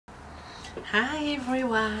Hi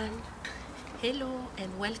everyone, hello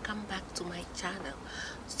and welcome back to my channel.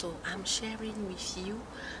 So I'm sharing with you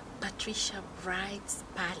Patricia Bright's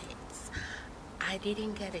palettes. I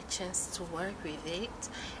didn't get a chance to work with it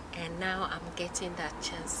and now I'm getting that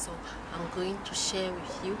chance, so I'm going to share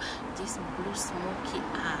with you this blue smoky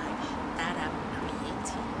eye that I'm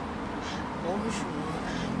creating. Bonjour,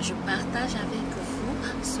 je partage avec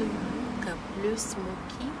vous ce look bleu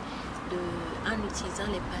smoky en utilisant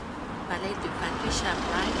les palettes de Patricia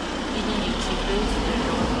Bright, une youtubeuse de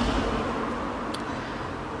Londres.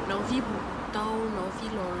 L'envie beaucoup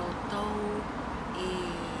l'envie longtemps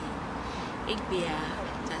et bien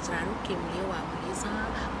Tazrano Kemle wa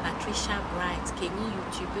Patricia Bright qui est une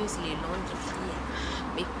youtubeuse les Londres fille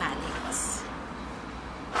mes palettes.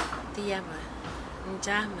 Tiaba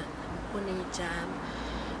njam pone jam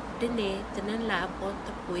dene tenen la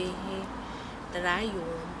bonte poe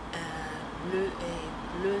drayon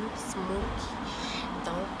bleu smoky.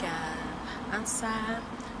 Donc en ça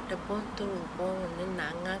de bon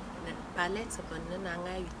nanga palette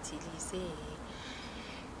nanga utiliser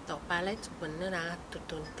donc palette nanga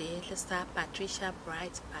tutonte ça Patricia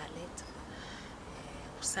Bright palette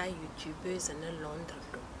ça youtubeuse en Londres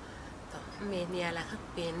donc mais ni à la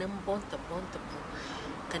peine bon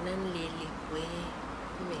kanan lele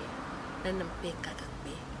mais nan pe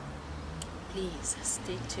kakakbe. Please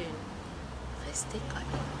stay tuned. Restez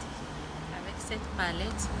connectés. Avec cette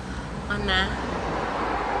palette, on a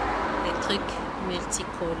des trucs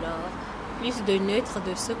multicolores, plus de neutres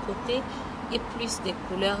de ce côté et plus de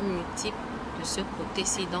couleurs multiples de ce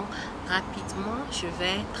côté-ci. Donc, rapidement, je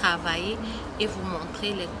vais travailler et vous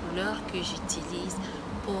montrer les couleurs que j'utilise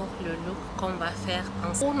pour le look qu'on va faire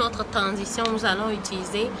ensemble. Pour notre transition, nous allons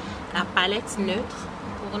utiliser la palette neutre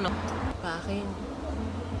pour notre pareil.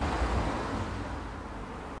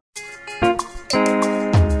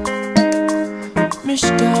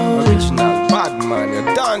 Original bad man, you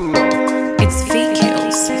don't know. It's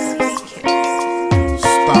FAMILLE.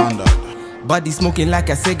 Standard. Body smoking like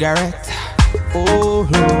a cigarette. Oh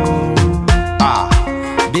no.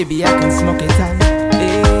 Baby, I can smoke it all.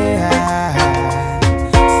 Yeah.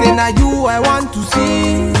 Say now you I want to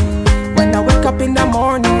see when I wake up in the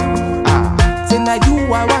morning. Say now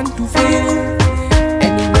you I want to feel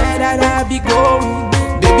anywhere that I be going.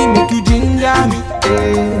 Baby, make you ginger me.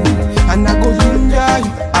 And I go ginger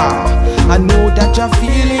you. I know that you're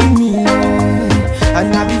feeling me,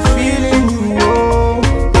 and I be feeling you. Oh,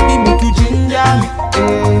 baby, make you ginger me,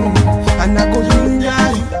 and I go ginger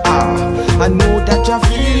you. I know that you're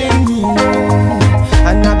feeling me,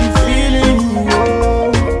 and I be feeling you.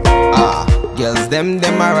 Girls,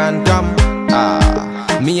 them are random.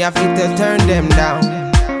 Me I fit to turn them down.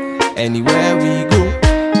 Anywhere we go,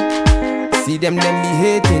 see them be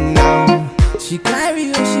hating now. She carry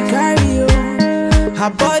you, her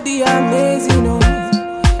body amazing, oh.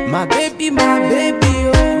 My baby, oh.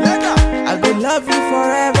 I go love you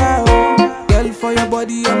forever, oh. Girl, for your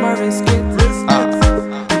body, I'ma risk it.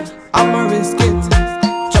 I'ma risk it.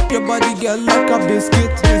 Chop your body, girl, like a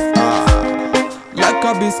biscuit. Like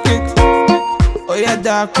a biscuit. Oh yeah,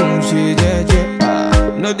 dark, she jeje.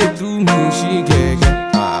 No, they do me, she get.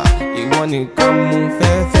 You want it, come on,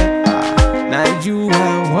 fair. Now you I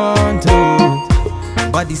want to.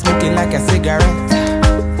 Body smoking like a cigarette.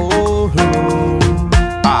 Oh no.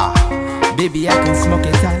 Baby, I can smoke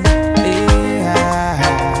it all. Yeah.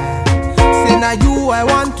 Say now you I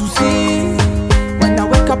want to see when I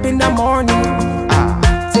wake up in the morning.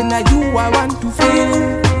 Say now you I want to feel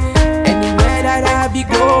anywhere that I be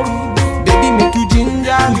going. Baby, make you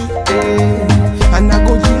ginger me, and I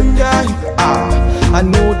go ginger you. I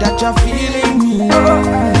know that you're feeling me,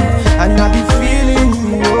 and I be feeling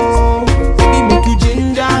you. Oh, baby, make you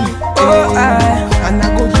ginger me, and I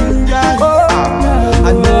go ginger you.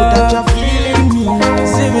 I know that you're feeling me,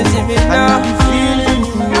 and I be feeling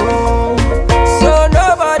you. Oh. So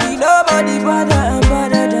nobody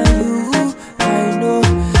better than you. I know.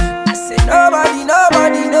 I said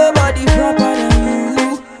nobody proper than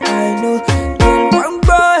you. I know. Girl, one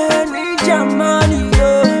boy and need your money,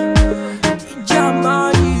 yo. Need your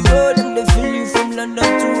money, yo. Them they feel you from London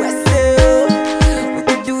to SA. We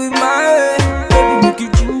could do it my way. Baby, make you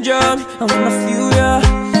ginger me. I wanna feel ya.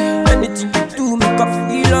 Anything you do, make I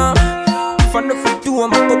feel if I know if you do,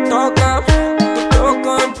 I'ma go talk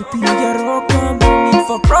Baby, you rock need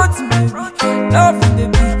for protein, baby. Love you,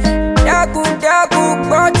 baby. Dagu,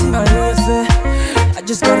 party. I know say, I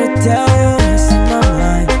just gotta tell you what's in my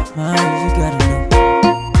mind, you gotta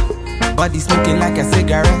know. Body smoking like a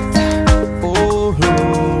cigarette. Oh no.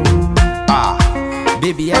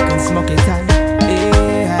 Baby, I can smoke it all.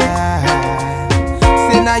 Yeah.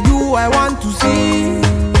 Say Say now you I want to see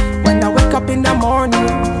when I wake up in the morning.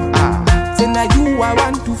 Say now you I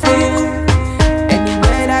want to feel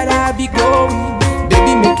anywhere that I be going.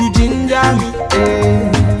 Baby, make you ginger me,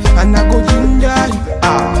 and I go ginger you.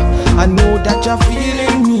 I know that you're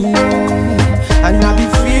feeling me, and I be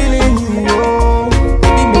feeling you.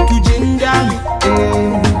 Baby, make you ginger me,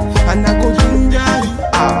 and I go ginger you.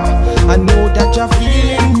 I know that you're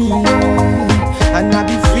feeling me, and I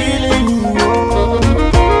be feeling you.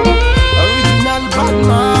 Original bad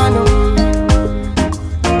man.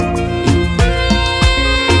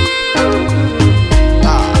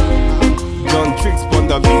 Tricks on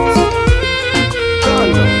the beat.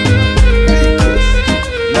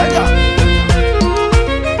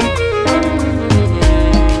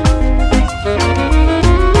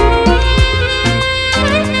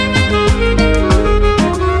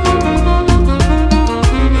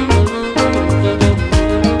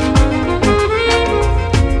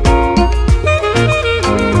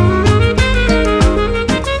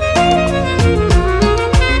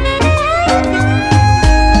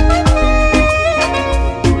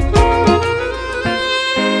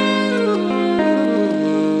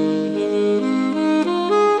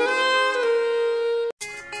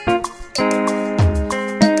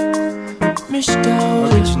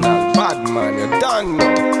 Original bad man, you done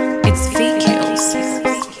know. It's FAMILLE.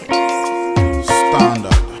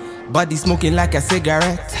 Standard. Body smoking like a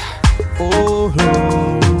cigarette. Oh no.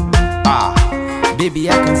 Baby,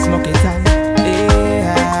 I can smoke it out.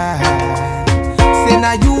 Say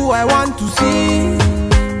now you I want to see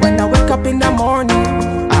when I wake up in the morning.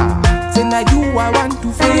 Say now you I want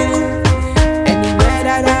to feel anywhere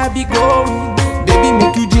that I be going. Baby,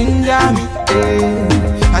 make you ginger me,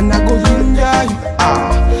 and I go ginger you.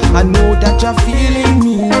 I know that you're feeling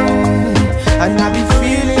me, and I be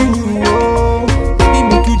feeling you. Baby,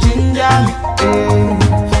 make you ginger me,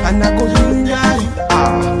 and I go ginger you.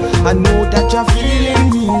 I know that you're feeling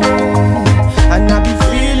me, and I be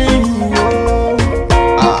feeling you.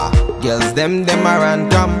 Girls, them a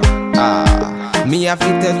random. Me I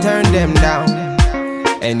fit to turn them down.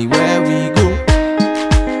 Anywhere we go,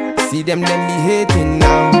 see them be hating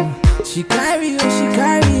now. She carry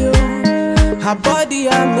you. Her body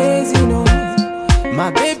amazing, oh.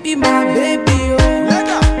 My baby, oh.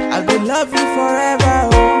 I go love you forever,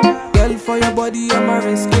 oh. Girl, for your body, I'ma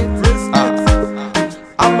risk it.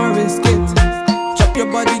 I'ma risk it. Chop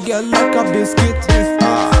your body, girl, like a biscuit.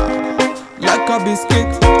 Like a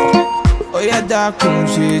biscuit. Oh yeah, dark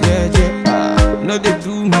she jeje. No they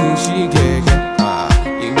do me, she get.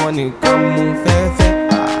 You wanna come move fair.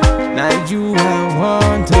 Now you I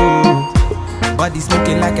want to. Body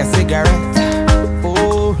smoking like a cigarette.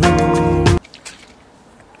 Oh no.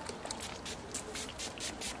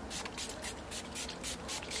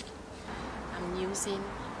 I'm using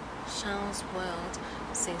Sean's World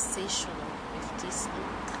Sensational with this look.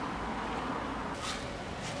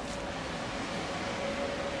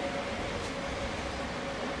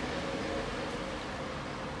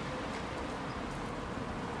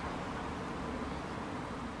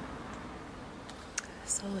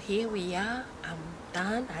 So here we are, I'm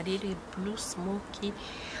done. I did a blue smoky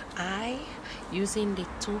eye using the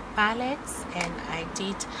two palettes, and I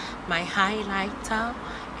did my highlighter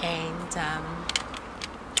and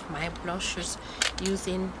my blushes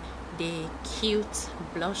using the cute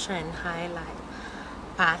blusher and highlight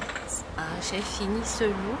palette. J'ai fini ce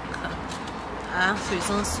look en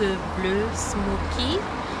faisant ce bleu smoky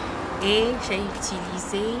et j'ai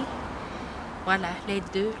utilisé voilà les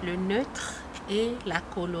deux, le neutre et la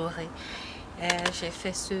colorée. J'ai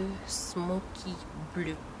fait ce smoky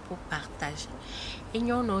bleu pour partager. Et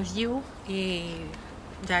nous avons et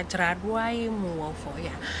d'adradwa et mon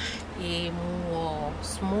foya et mon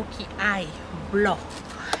smoky eye blanc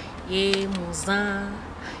et mon zan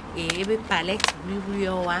et be palette bleu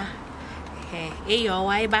yowa et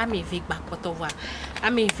yowa e ba me vik ba kotowa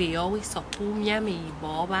a me ve yo we so pour mia me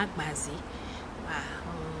bo ba gbazi ba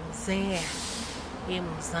mon zan et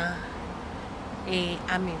mon zan et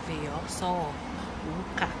a me ve yo so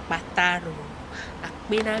uka pataro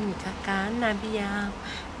akpena mi kaka na bia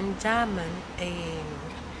njaman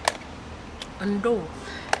ando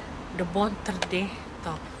de bon tarde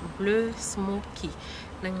to bleu smoky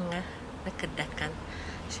nanga nakadakan.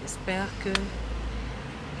 J'espère que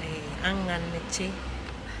angan meche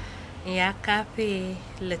ya kape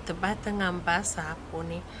le tabatang ambasa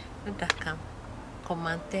poni nadakam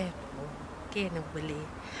commentaire ke ne beli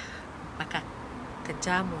baka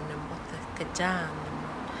kajamu na mota kajam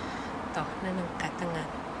to nanang katangan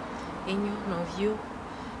inyo no view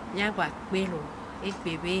nya gwat belo ik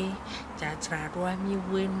bebe ja trarwa mi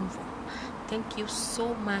wen vo Thank you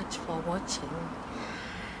so much for watching.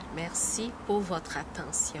 Merci pour votre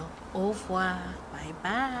attention. Au revoir. Bye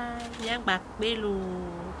bye. Yang bak belu.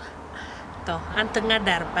 Toh, anteng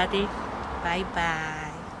ngadar pade. Bye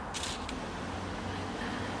bye.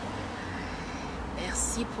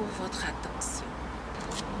 Merci pour votre attention.